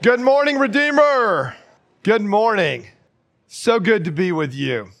Good morning, Redeemer. Good morning. So good to be with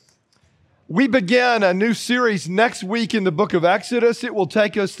you. We begin a new series next week in the book of Exodus. It will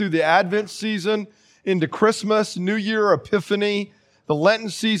take us through the Advent season into Christmas, New Year, Epiphany, the Lenten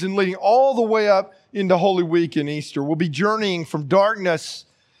season, leading all the way up into Holy Week and Easter. We'll be journeying from darkness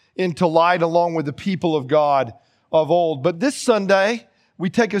into light along with the people of God of old. But this Sunday,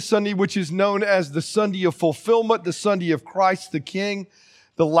 we take a Sunday which is known as the Sunday of Fulfillment, the Sunday of Christ the King.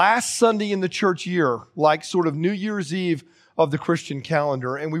 The last Sunday in the church year, like sort of New Year's Eve of the Christian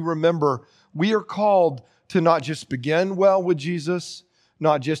calendar. And we remember we are called to not just begin well with Jesus,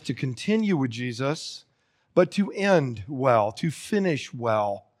 not just to continue with Jesus, but to end well, to finish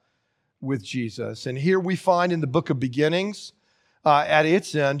well with Jesus. And here we find in the book of Beginnings, at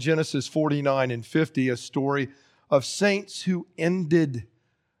its end, Genesis 49 and 50, a story of saints who ended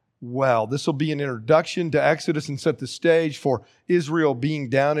well. This will be an introduction to Exodus and set the stage for Israel being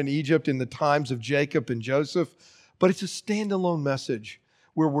down in Egypt in the times of Jacob and Joseph. But it's a standalone message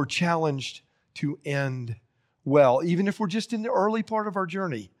where we're challenged to end well, even if we're just in the early part of our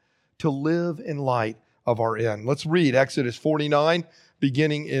journey, to live in light of our end. Let's read Exodus 49,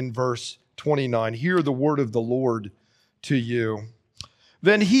 beginning in verse 29. Hear the word of the Lord to you.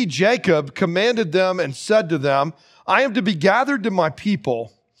 Then he, Jacob, commanded them and said to them, I am to be gathered to my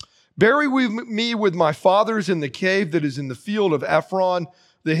people. Bury me with my fathers in the cave that is in the field of Ephron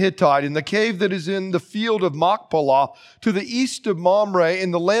the Hittite, in the cave that is in the field of Machpelah, to the east of Mamre, in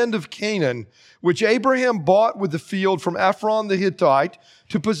the land of Canaan, which Abraham bought with the field from Ephron the Hittite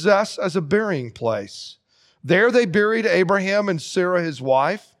to possess as a burying place. There they buried Abraham and Sarah his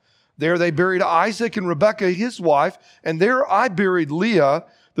wife. There they buried Isaac and Rebekah his wife. And there I buried Leah.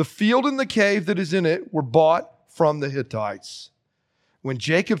 The field and the cave that is in it were bought from the Hittites. When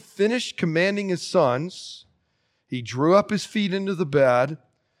Jacob finished commanding his sons, he drew up his feet into the bed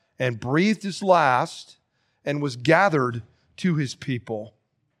and breathed his last and was gathered to his people.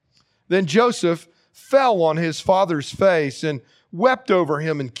 Then Joseph fell on his father's face and wept over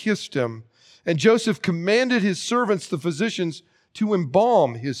him and kissed him. And Joseph commanded his servants, the physicians, to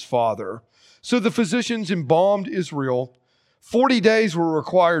embalm his father. So the physicians embalmed Israel. 40 days were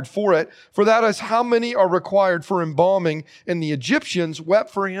required for it, for that is how many are required for embalming, and the Egyptians wept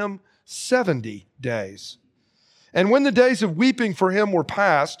for him 70 days. And when the days of weeping for him were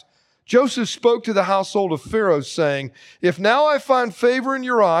past, Joseph spoke to the household of Pharaoh, saying, If now I find favor in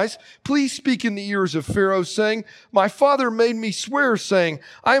your eyes, please speak in the ears of Pharaoh, saying, My father made me swear, saying,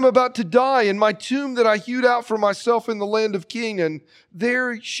 I am about to die, and my tomb that I hewed out for myself in the land of Canaan,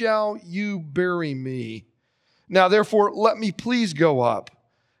 there shall you bury me. Now, therefore, let me please go up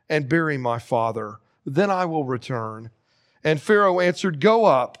and bury my father. Then I will return. And Pharaoh answered, Go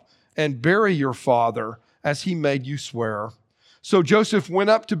up and bury your father, as he made you swear. So Joseph went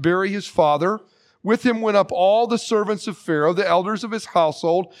up to bury his father. With him went up all the servants of Pharaoh, the elders of his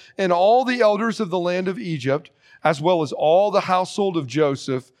household, and all the elders of the land of Egypt, as well as all the household of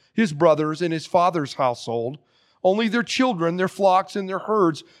Joseph, his brothers, and his father's household. Only their children, their flocks, and their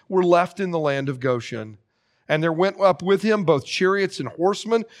herds were left in the land of Goshen. And there went up with him both chariots and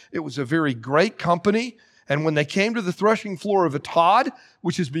horsemen. It was a very great company. And when they came to the threshing floor of Atad,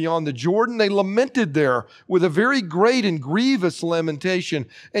 which is beyond the Jordan, they lamented there with a very great and grievous lamentation.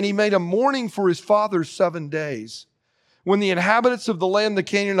 And he made a mourning for his father 7 days. When the inhabitants of the land, the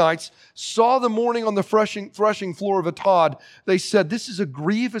Canaanites, saw the mourning on the threshing floor of Atad, they said, This is a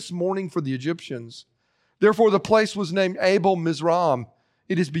grievous mourning for the Egyptians. Therefore the place was named Abel Mizraim.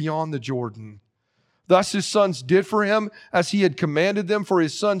 It is beyond the Jordan. Thus his sons did for him as he had commanded them, for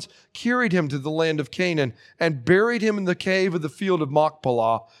his sons carried him to the land of Canaan and buried him in the cave of the field of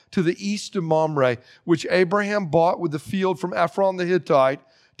Machpelah to the east of Mamre, which Abraham bought with the field from Ephron the Hittite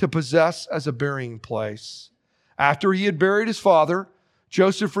to possess as a burying place. After he had buried his father,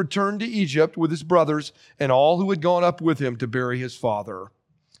 Joseph returned to Egypt with his brothers and all who had gone up with him to bury his father.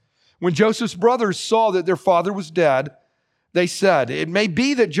 When Joseph's brothers saw that their father was dead, they said, It may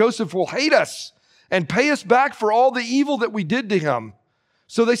be that Joseph will hate us and pay us back for all the evil that we did to him.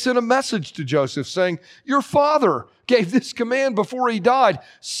 So they sent a message to Joseph saying, Your father gave this command before he died.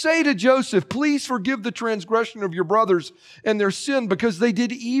 Say to Joseph, Please forgive the transgression of your brothers and their sin because they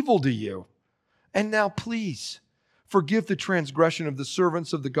did evil to you. And now please forgive the transgression of the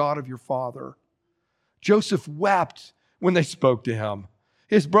servants of the God of your father. Joseph wept when they spoke to him.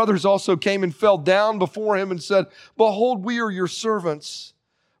 His brothers also came and fell down before him and said, Behold, we are your servants.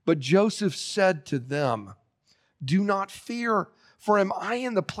 But Joseph said to them, Do not fear, for am I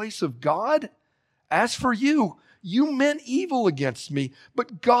in the place of God? As for you, you meant evil against me,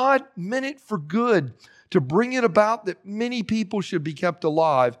 but God meant it for good, to bring it about that many people should be kept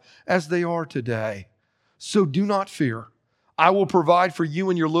alive as they are today. So do not fear. I will provide for you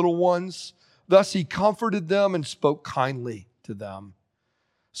and your little ones. Thus he comforted them and spoke kindly to them.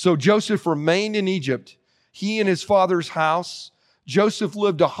 So Joseph remained in Egypt, he and his father's house. Joseph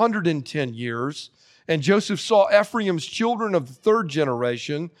lived 110 years. And Joseph saw Ephraim's children of the third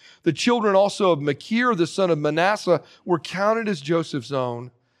generation. The children also of Machir, the son of Manasseh, were counted as Joseph's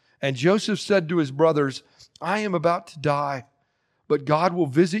own. And Joseph said to his brothers, I am about to die, but God will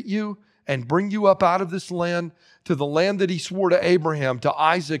visit you and bring you up out of this land to the land that he swore to Abraham, to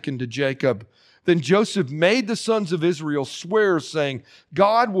Isaac, and to Jacob. Then Joseph made the sons of Israel swear, saying,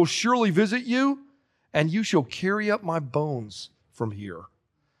 God will surely visit you, and you shall carry up my bones from here.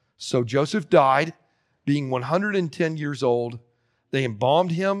 So Joseph died, being 110 years old. They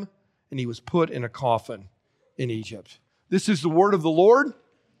embalmed him, and he was put in a coffin in Egypt. This is the word of the Lord.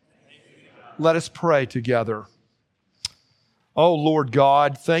 Let us pray together. Oh, Lord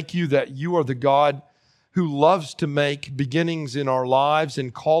God, thank you that you are the God who loves to make beginnings in our lives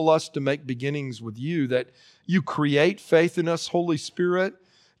and call us to make beginnings with you, that you create faith in us, Holy Spirit.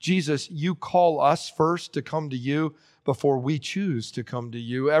 Jesus, you call us first to come to you before we choose to come to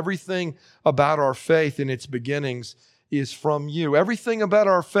you. Everything about our faith in its beginnings is from you. Everything about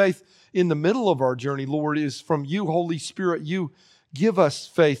our faith in the middle of our journey, Lord, is from you, Holy Spirit. You give us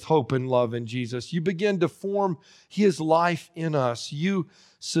faith, hope, and love in Jesus. You begin to form his life in us. You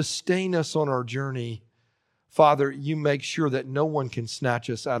sustain us on our journey. Father, you make sure that no one can snatch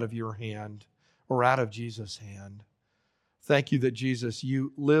us out of your hand or out of Jesus' hand. Thank you that, Jesus,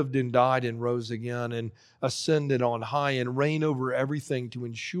 you lived and died and rose again and ascended on high and reign over everything to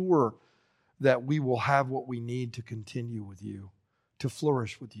ensure that we will have what we need to continue with you, to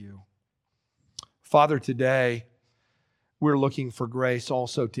flourish with you. Father, today we're looking for grace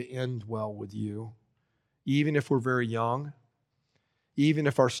also to end well with you, even if we're very young, even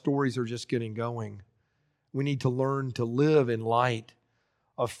if our stories are just getting going. We need to learn to live in light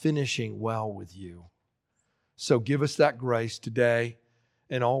of finishing well with you. So give us that grace today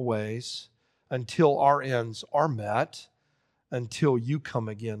and always until our ends are met, until you come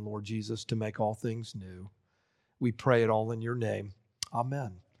again, Lord Jesus, to make all things new. We pray it all in your name.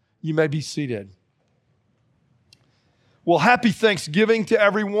 Amen. You may be seated. Well, happy Thanksgiving to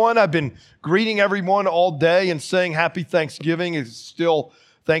everyone. I've been greeting everyone all day and saying happy Thanksgiving. It's still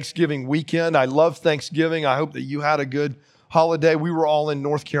Thanksgiving weekend. I love Thanksgiving. I hope that you had a good holiday. We were all in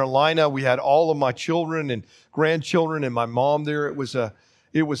North Carolina. We had all of my children and grandchildren and my mom there. It was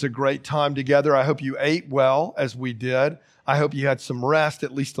a great time together. I hope you ate well as we did. I hope you had some rest,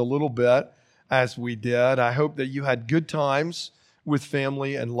 at least a little bit, as we did. I hope that you had good times with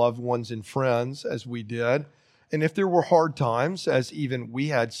family and loved ones and friends as we did. And if there were hard times, as even we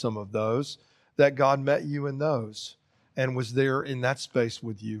had some of those, that God met you in those and was there in that space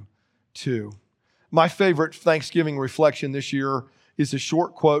with you too. My favorite Thanksgiving reflection this year is a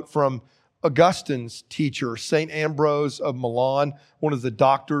short quote from Augustine's teacher, St. Ambrose of Milan, one of the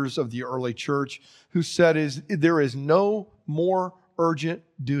doctors of the early church, who said, there is no more urgent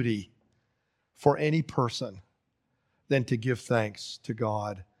duty for any person than to give thanks to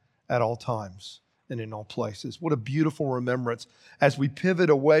God at all times and in all places. What a beautiful remembrance as we pivot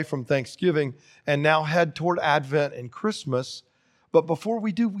away from Thanksgiving and now head toward Advent and Christmas. But before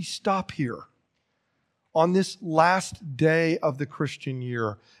we do, we stop here on this last day of the Christian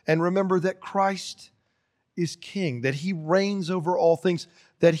year and remember that Christ is King, that he reigns over all things,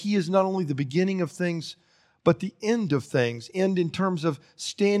 that he is not only the beginning of things, but the end of things. End in terms of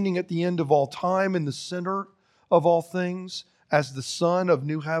standing at the end of all time in the center of all things as the sun of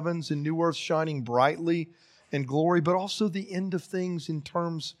new heavens and new earth shining brightly in glory, but also the end of things in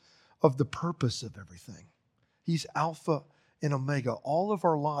terms of the purpose of everything. He's Alpha and Omega. All of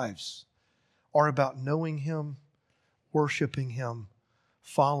our lives are about knowing him, worshiping him,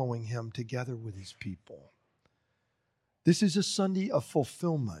 following him together with his people. This is a Sunday of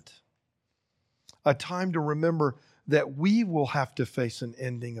fulfillment, a time to remember that we will have to face an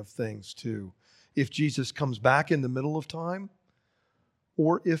ending of things too. If Jesus comes back in the middle of time,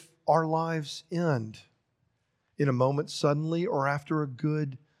 or if our lives end in a moment suddenly or after a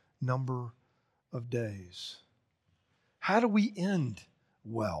good number of days. How do we end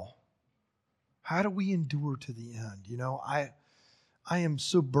well? How do we endure to the end? You know, I am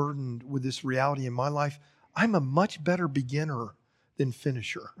so burdened with this reality in my life. I'm a much better beginner than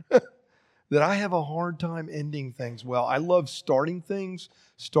finisher. That I have a hard time ending things well. I love starting things,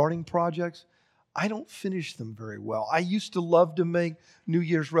 starting projects. I don't finish them very well. I used to love to make New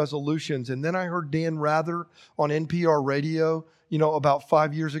Year's resolutions, and then I heard Dan Rather on NPR radio, about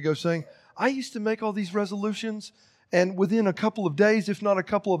 5 years ago saying, I used to make all these resolutions, and within a couple of days, if not a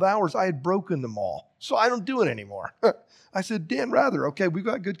couple of hours, I had broken them all. So I don't do it anymore. I said, Dan Rather, okay, we've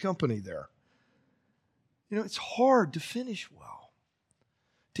got good company there. You know, it's hard to finish well,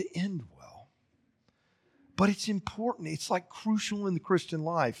 to end well. But it's important. It's like crucial in the Christian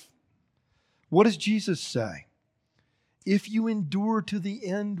life. What does Jesus say? If you endure to the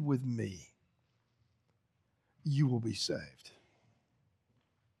end with me, you will be saved.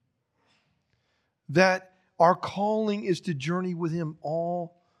 That our calling is to journey with Him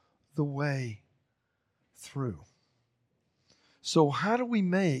all the way through. So how do we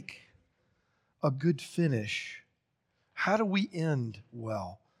make a good finish? How do we end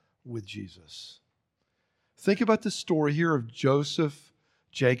well with Jesus? Think about the story here of Joseph,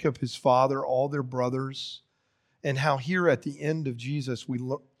 Jacob, his father, all their brothers, and how here at the end of Genesis,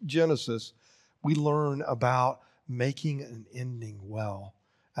 we learn about making an ending well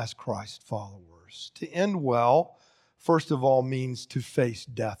as Christ followers. To end well, first of all, means to face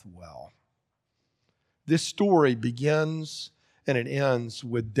death well. This story begins and it ends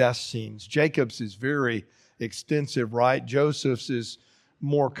with death scenes. Jacob's is very extensive, right? Joseph's is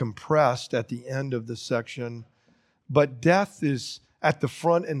more compressed at the end of the section. But death is at the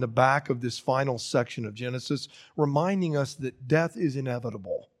front and the back of this final section of Genesis, reminding us that death is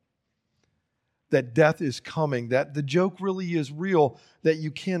inevitable, that death is coming, that the joke really is real, that you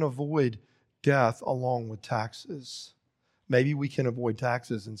can't avoid death along with taxes. Maybe we can avoid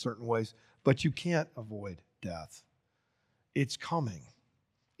taxes in certain ways, but you can't avoid death. It's coming.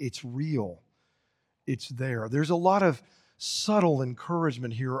 It's real. It's there. There's a lot of subtle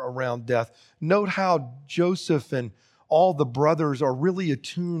encouragement here around death. Note how Joseph and all the brothers are really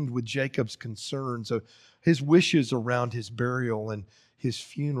attuned with Jacob's concerns, his wishes around his burial and his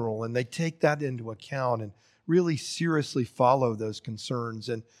funeral, and they take that into account and really seriously follow those concerns.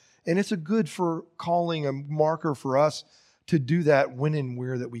 And it's a good for calling a marker for us to do that when and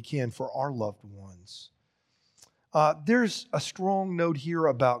where that we can for our loved ones. There's a strong note here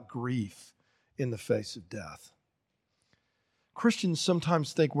about grief in the face of death. Christians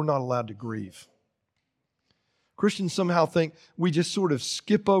sometimes think we're not allowed to grieve. Christians somehow think we just sort of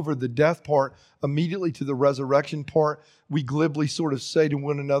skip over the death part immediately to the resurrection part. We glibly sort of say to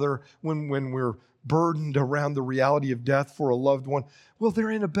one another when we're burdened around the reality of death for a loved one, well, they're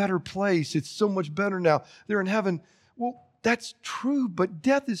in a better place. It's so much better now. They're in heaven. Well, that's true, but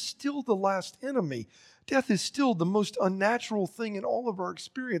death is still the last enemy. Death is still the most unnatural thing in all of our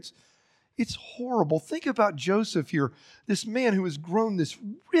experience. It's horrible. Think about Joseph here, this man who has grown this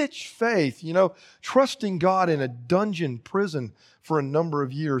rich faith, trusting God in a dungeon prison for a number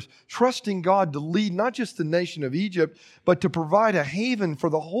of years, trusting God to lead not just the nation of Egypt, but to provide a haven for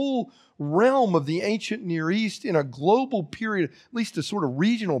the whole realm of the ancient Near East in a global period, at least a sort of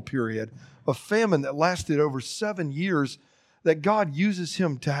regional period of famine that lasted over 7 years, that God uses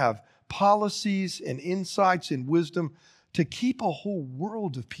him to have policies and insights and wisdom to keep a whole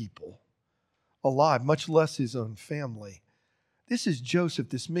world of people alive, much less his own family. This is Joseph,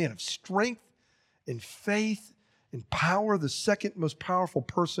 this man of strength and faith and power, the second most powerful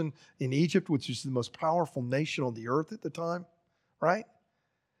person in Egypt, which is the most powerful nation on the earth at the time, right?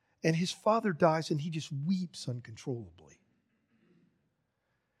 And his father dies and he just weeps uncontrollably.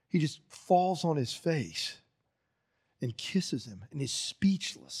 He just falls on his face and kisses him and is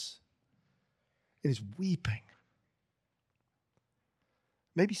speechless and is weeping.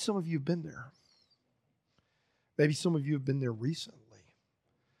 Maybe some of you have been there. Maybe some of you have been there recently.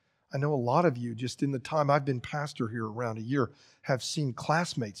 I know a lot of you, just in the time I've been pastor here around a year, have seen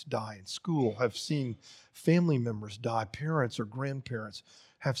classmates die in school, have seen family members die, parents or grandparents,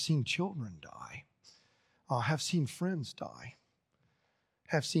 have seen children die, have seen friends die,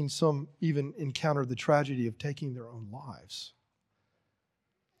 have seen some even encounter the tragedy of taking their own lives.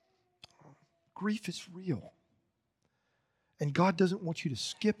 Grief is real. And God doesn't want you to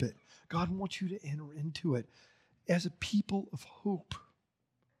skip it. God wants you to enter into it as a people of hope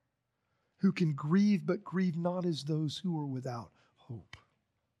who can grieve, but grieve not as those who are without hope.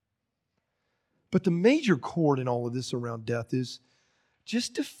 But the major chord in all of this around death is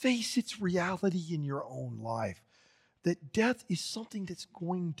just to face its reality in your own life, that death is something that's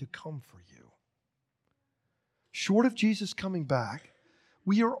going to come for you. Short of Jesus coming back,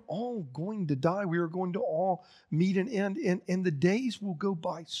 we are all going to die. We are going to all meet an end, and the days will go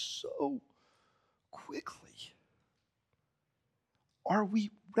by so quickly. Are we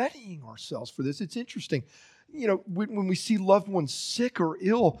readying ourselves for this? It's interesting. When we see loved ones sick or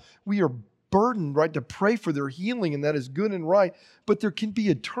ill, we are burdened, right, to pray for their healing, and that is good and right. But there can be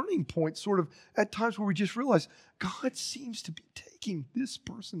a turning point sort of at times where we just realize God seems to be taking taking this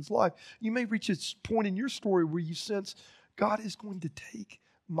person's life. You may reach a point in your story where you sense God is going to take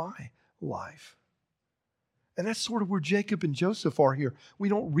my life. And that's sort of where Jacob and Joseph are here. We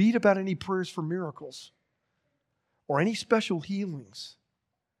don't read about any prayers for miracles or any special healings.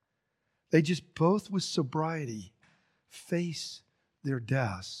 They just both with sobriety face their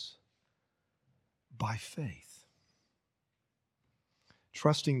deaths by faith,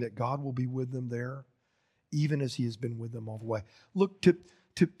 trusting that God will be with them there, even as He has been with them all the way. Look,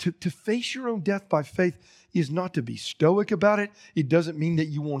 to face your own death by faith is not to be stoic about it. It doesn't mean that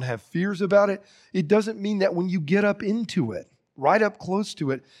you won't have fears about it. It doesn't mean that when you get up into it, right up close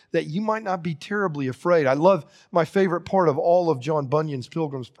to it, that you might not be terribly afraid. I love my favorite part of all of John Bunyan's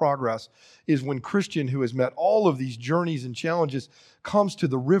Pilgrim's Progress is when Christian, who has met all of these journeys and challenges, comes to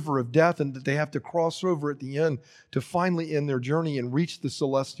the river of death and that they have to cross over at the end to finally end their journey and reach the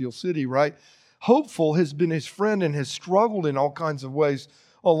celestial city, right? Hopeful has been his friend and has struggled in all kinds of ways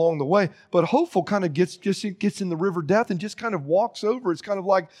along the way. But Hopeful kind of gets in the river death and just kind of walks over. It's kind of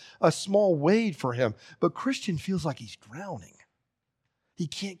like a small wade for him. But Christian feels like he's drowning. He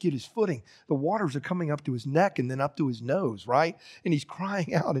can't get his footing. The waters are coming up to his neck and then up to his nose, right? And he's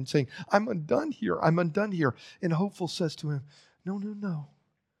crying out and saying, I'm undone here. I'm undone here. And Hopeful says to him, no.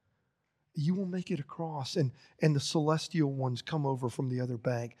 You will make it across. And the celestial ones come over from the other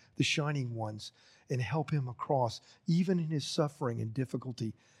bank, the shining ones, and help him across, even in his suffering and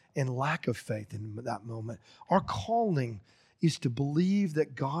difficulty and lack of faith in that moment. Our calling is to believe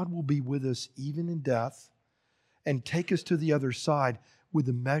that God will be with us even in death and take us to the other side with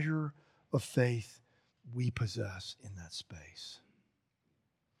the measure of faith we possess in that space.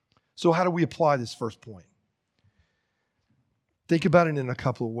 So how do we apply this first point? Think about it in a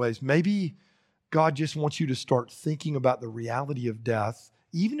couple of ways. Maybe God just wants you to start thinking about the reality of death,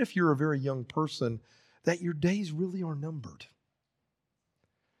 even if you're a very young person, that your days really are numbered.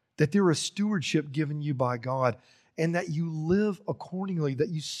 That there is stewardship given you by God, and that you live accordingly, that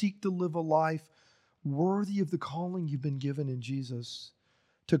you seek to live a life worthy of the calling you've been given in Jesus,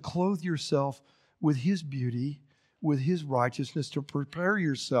 to clothe yourself with His beauty, with His righteousness, to prepare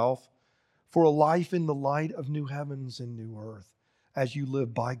yourself for a life in the light of new heavens and new earth as you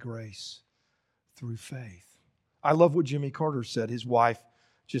live by grace through faith. I love what Jimmy Carter said. His wife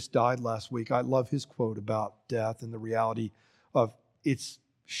just died last week. I love his quote about death and the reality of its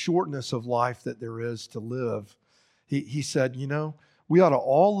shortness of life that there is to live. He said, we ought to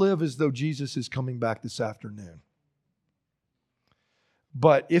all live as though Jesus is coming back this afternoon.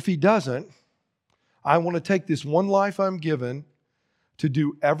 But if He doesn't, I want to take this one life I'm given to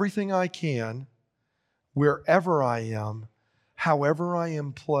do everything I can, wherever I am, however I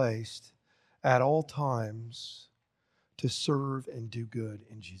am placed, at all times, to serve and do good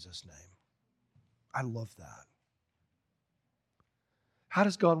in Jesus' name. I love that. How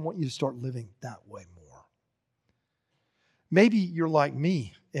does God want you to start living that way more? Maybe you're like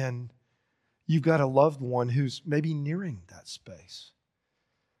me and you've got a loved one who's maybe nearing that space.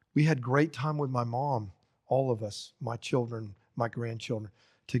 We had great time with my mom, all of us, my children, my grandchildren,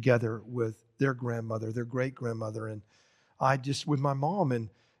 together with their grandmother, their great-grandmother, and I just with my mom, and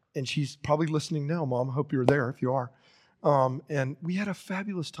she's probably listening now. Mom, I hope you're there if you are. And we had a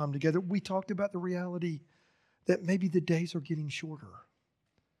fabulous time together. We talked about the reality that maybe the days are getting shorter.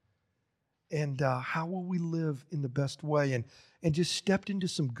 And how will we live in the best way? And just stepped into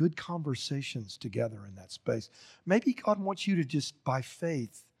some good conversations together in that space. Maybe God wants you to just, by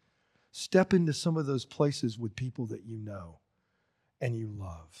faith, step into some of those places with people that you know and you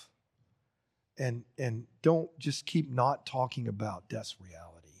love. And don't just keep not talking about death's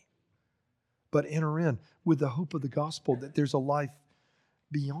reality, but enter in with the hope of the gospel that there's a life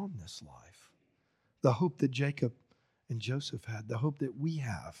beyond this life. The hope that Jacob and Joseph had, the hope that we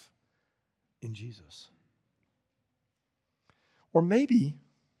have in Jesus. Or maybe,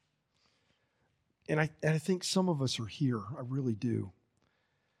 and I think some of us are here, I really do.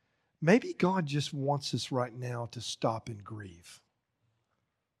 Maybe God just wants us right now to stop and grieve.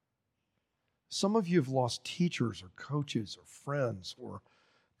 Some of you have lost teachers or coaches or friends or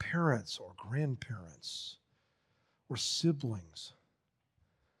parents or grandparents or siblings.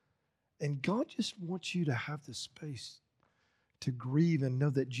 And God just wants you to have the space to grieve and know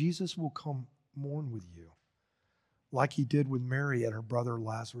that Jesus will come mourn with you like He did with Mary at her brother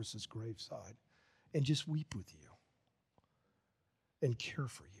Lazarus' graveside and just weep with you and care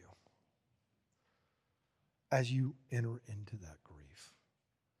for you as you enter into that grief.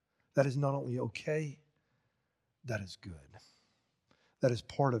 That is not only okay, that is good. That is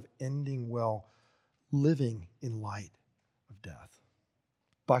part of ending well, living in light of death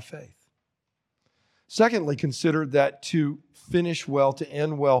by faith. Secondly, consider that to finish well, to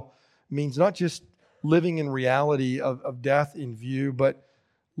end well, means not just living in reality of death in view, but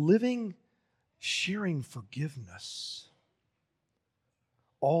living, sharing forgiveness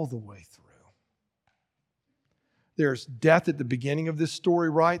all the way through. There's death at the beginning of this story,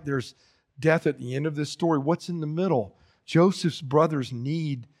 right? There's death at the end of this story. What's in the middle? Joseph's brothers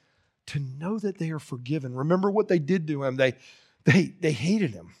need to know that they are forgiven. Remember what they did to him. They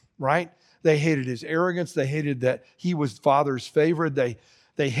hated him, right? They hated his arrogance. They hated that he was Father's favorite. They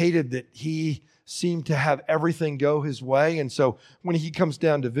hated that he seemed to have everything go his way. And so when he comes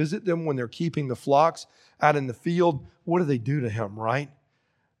down to visit them, when they're keeping the flocks out in the field, what do they do to him, right?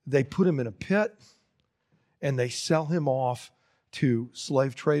 They put him in a pit and they sell him off to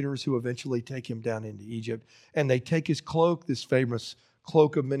slave traders who eventually take him down into Egypt. And they take his cloak, this famous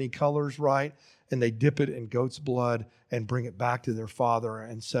cloak of many colors, right? And they dip it in goat's blood and bring it back to their father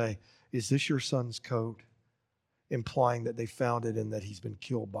and say, "Is this your son's coat?" Implying that they found it and that he's been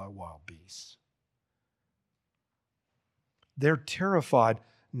killed by wild beasts. They're terrified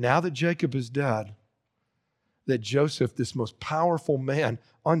now that Jacob is dead, that Joseph, this most powerful man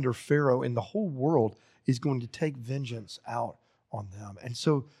under Pharaoh in the whole world, is going to take vengeance out on them. And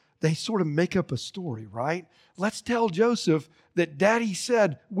so they sort of make up a story, right? Let's tell Joseph that Daddy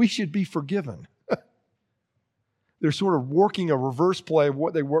said we should be forgiven. They're sort of working a reverse play of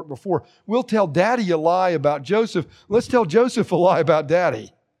what they worked before. We'll tell Daddy a lie about Joseph. Let's tell Joseph a lie about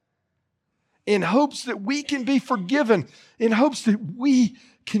Daddy. In hopes that we can be forgiven. In hopes that we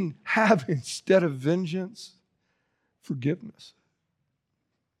can have, instead of vengeance, forgiveness.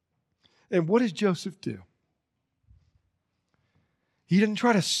 And what does Joseph do? He doesn't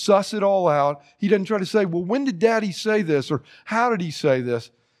try to suss it all out. He doesn't try to say, well, when did Daddy say this? Or how did he say this?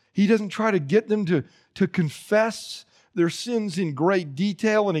 He doesn't try to get them to confess their sins in great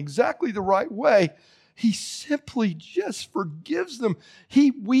detail in exactly the right way. He simply just forgives them.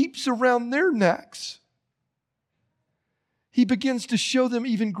 He weeps around their necks. He begins to show them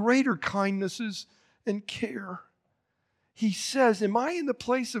even greater kindnesses and care. He says, am I in the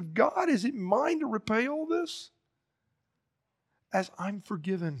place of God? Is it mine to repay all this? As I'm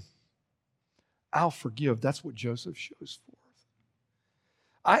forgiven, I'll forgive. That's what Joseph shows forth.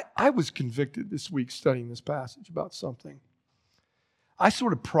 I was convicted this week studying this passage about something. I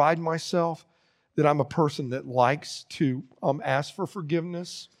sort of pride myself that I'm a person that likes to ask for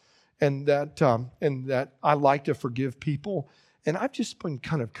forgiveness and that I like to forgive people. And I've just been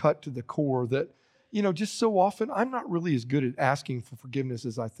kind of cut to the core that, just so often I'm not really as good at asking for forgiveness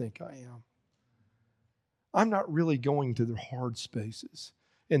as I think I am. I'm not really going to the hard spaces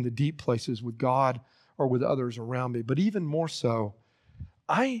and the deep places with God or with others around me. But even more so,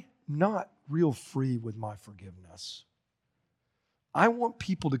 I'm not real free with my forgiveness. I want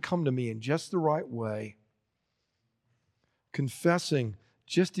people to come to me in just the right way, confessing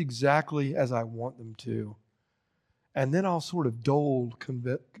just exactly as I want them to. And then I'll sort of dole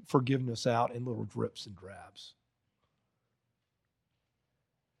forgiveness out in little drips and drabs.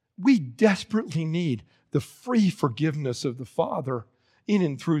 We desperately need the free forgiveness of the Father in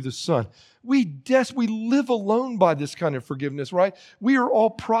and through the Son. We live alone by this kind of forgiveness, right? We are all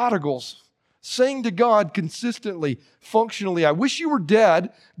prodigals, saying to God consistently, functionally, I wish you were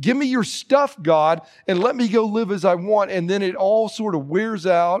dead. Give me your stuff, God, and let me go live as I want. And then it all sort of wears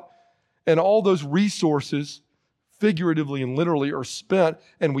out, and all those resources, figuratively and literally, are spent,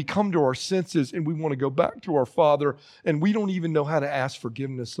 and we come to our senses and we want to go back to our Father, and we don't even know how to ask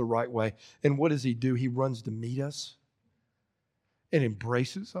forgiveness the right way. And what does He do? He runs to meet us and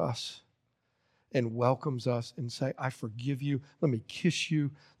embraces us and welcomes us and say, I forgive you. Let me kiss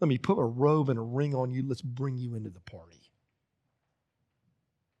you. Let me put a robe and a ring on you. Let's bring you into the party.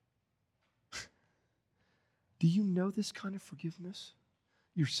 Do you know this kind of forgiveness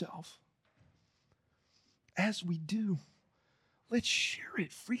yourself? As we do, let's share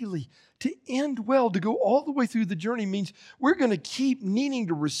it freely. To end well, to go all the way through the journey means we're going to keep needing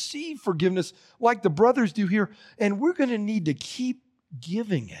to receive forgiveness like the brothers do here, and we're going to need to keep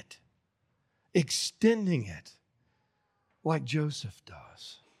giving it, extending it like Joseph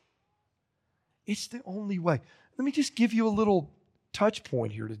does. It's the only way. Let me just give you a little touch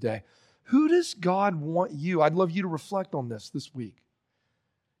point here today. Who does God want you? I'd love you to reflect on this week.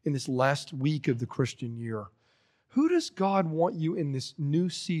 In this last week of the Christian year, who does God want you in this new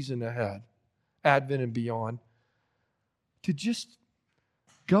season ahead, Advent and beyond, to just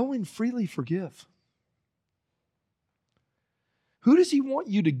go and freely forgive? Who does He want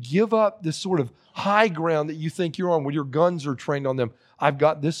you to give up this sort of high ground that you think you're on, where your guns are trained on them? I've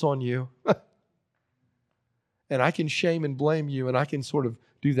got this on you. And I can shame and blame you, and I can sort of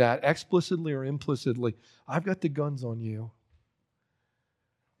do that explicitly or implicitly. I've got the guns on you.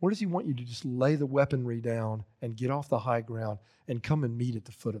 Where does he want you to just lay the weaponry down and get off the high ground and come and meet at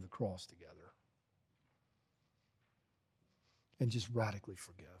the foot of the cross together? And just radically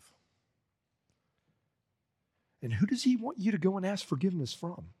forgive. And who does he want you to go and ask forgiveness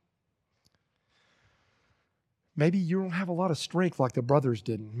from? Maybe you don't have a lot of strength like the brothers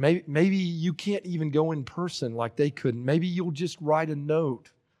didn't. Maybe you can't even go in person like they couldn't. Maybe you'll just write a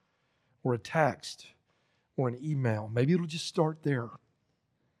note or a text or an email. Maybe it'll just start there.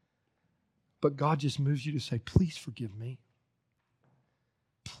 But God just moves you to say, please forgive me.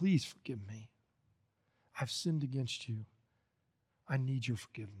 Please forgive me. I've sinned against you. I need your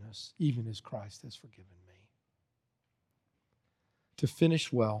forgiveness, even as Christ has forgiven me. To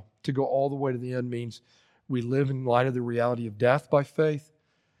finish well, to go all the way to the end means we live in light of the reality of death by faith.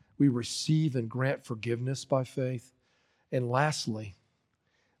 We receive and grant forgiveness by faith. And lastly,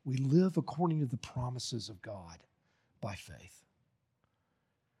 we live according to the promises of God by faith.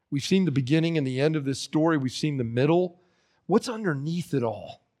 We've seen the beginning and the end of this story. We've seen the middle. What's underneath it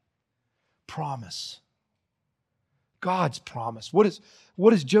all? Promise. God's promise. What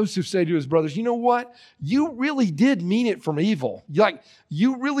does Joseph say to his brothers? You know what? You really did mean it from evil.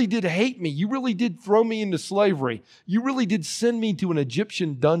 You really did hate me. You really did throw me into slavery. You really did send me to an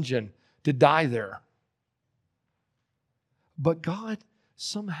Egyptian dungeon to die there. But God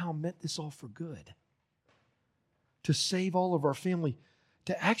somehow meant this all for good. To save all of our family.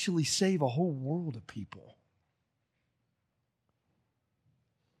 To actually save a whole world of people.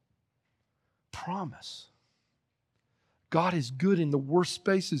 Promise. God is good in the worst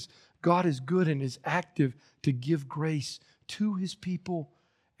spaces. God is good and is active to give grace to His people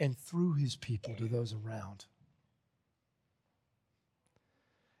and through His people to those around.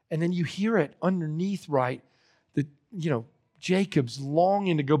 And then you hear it underneath, right? That, Jacob's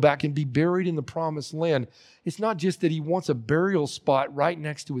longing to go back and be buried in the promised land. It's not just that he wants a burial spot right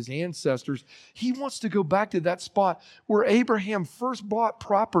next to his ancestors. He wants to go back to that spot where Abraham first bought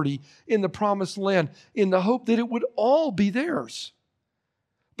property in the promised land in the hope that it would all be theirs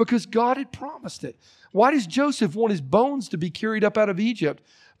because God had promised it. Why does Joseph want his bones to be carried up out of Egypt?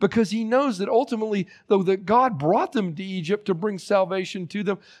 Because he knows that ultimately, though that God brought them to Egypt to bring salvation to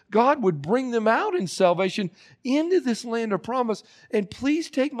them, God would bring them out in salvation into this land of promise. And please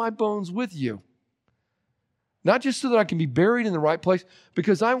take my bones with you. Not just so that I can be buried in the right place,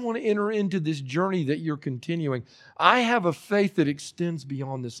 because I want to enter into this journey that you're continuing. I have a faith that extends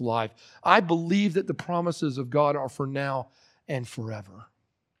beyond this life. I believe that the promises of God are for now and forever.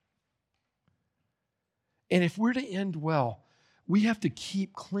 And if we're to end well, we have to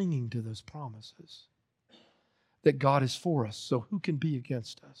keep clinging to those promises that God is for us. So who can be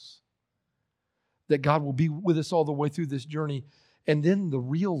against us? That God will be with us all the way through this journey. And then the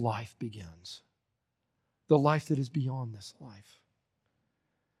real life begins. The life that is beyond this life.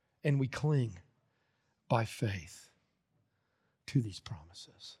 And we cling by faith to these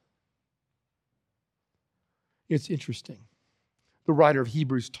promises. It's interesting. The writer of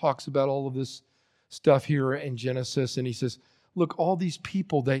Hebrews talks about all of this stuff here in Genesis, and he says, look, all these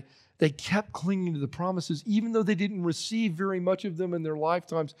people, they kept clinging to the promises, even though they didn't receive very much of them in their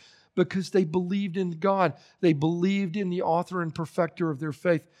lifetimes, because they believed in God. They believed in the author and perfecter of their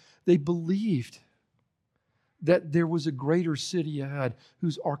faith. They believed that there was a greater city ahead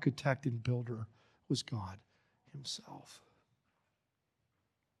whose architect and builder was God Himself.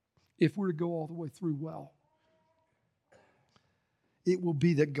 If we're to go all the way through well, it will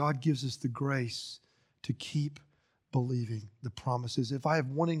be that God gives us the grace to keep believing the promises. If I have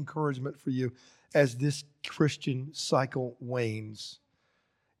one encouragement for you as this Christian cycle wanes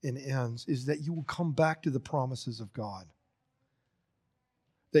and ends, is that you will come back to the promises of God.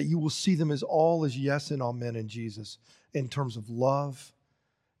 That you will see them as all as yes and amen in Jesus in terms of love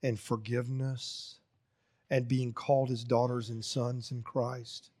and forgiveness and being called as daughters and sons in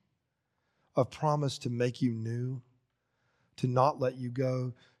Christ. A promise to make you new, to not let you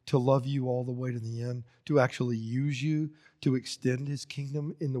go, to love you all the way to the end, to actually use you to extend His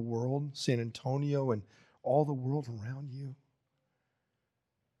kingdom in the world, San Antonio and all the world around you.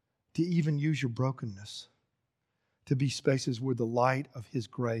 To even use your brokenness to be spaces where the light of His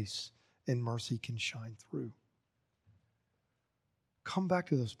grace and mercy can shine through. Come back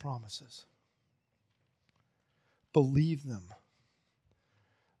to those promises. Believe them.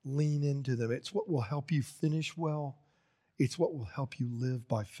 Lean into them. It's what will help you finish well. It's what will help you live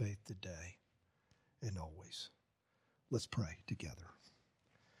by faith today and always. Let's pray together.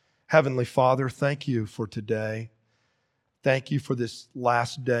 Heavenly Father, thank you for today. Thank you for this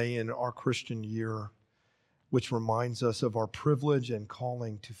last day in our Christian year. which reminds us of our privilege and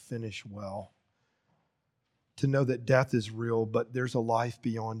calling to finish well. To know that death is real, but there's a life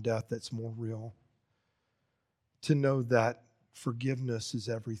beyond death that's more real. To know that forgiveness is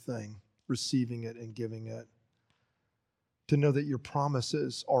everything, receiving it and giving it. To know that your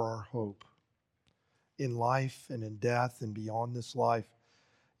promises are our hope. In life and in death and beyond this life,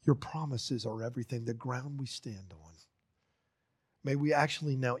 your promises are everything, the ground we stand on. May we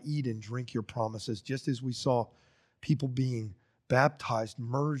actually now eat and drink your promises, just as we saw people being baptized,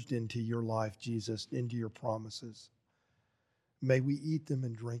 merged into your life, Jesus, into your promises. May we eat them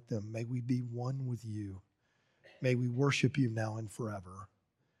and drink them. May we be one with you. May we worship you now and forever.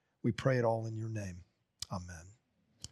 We pray it all in your name. Amen.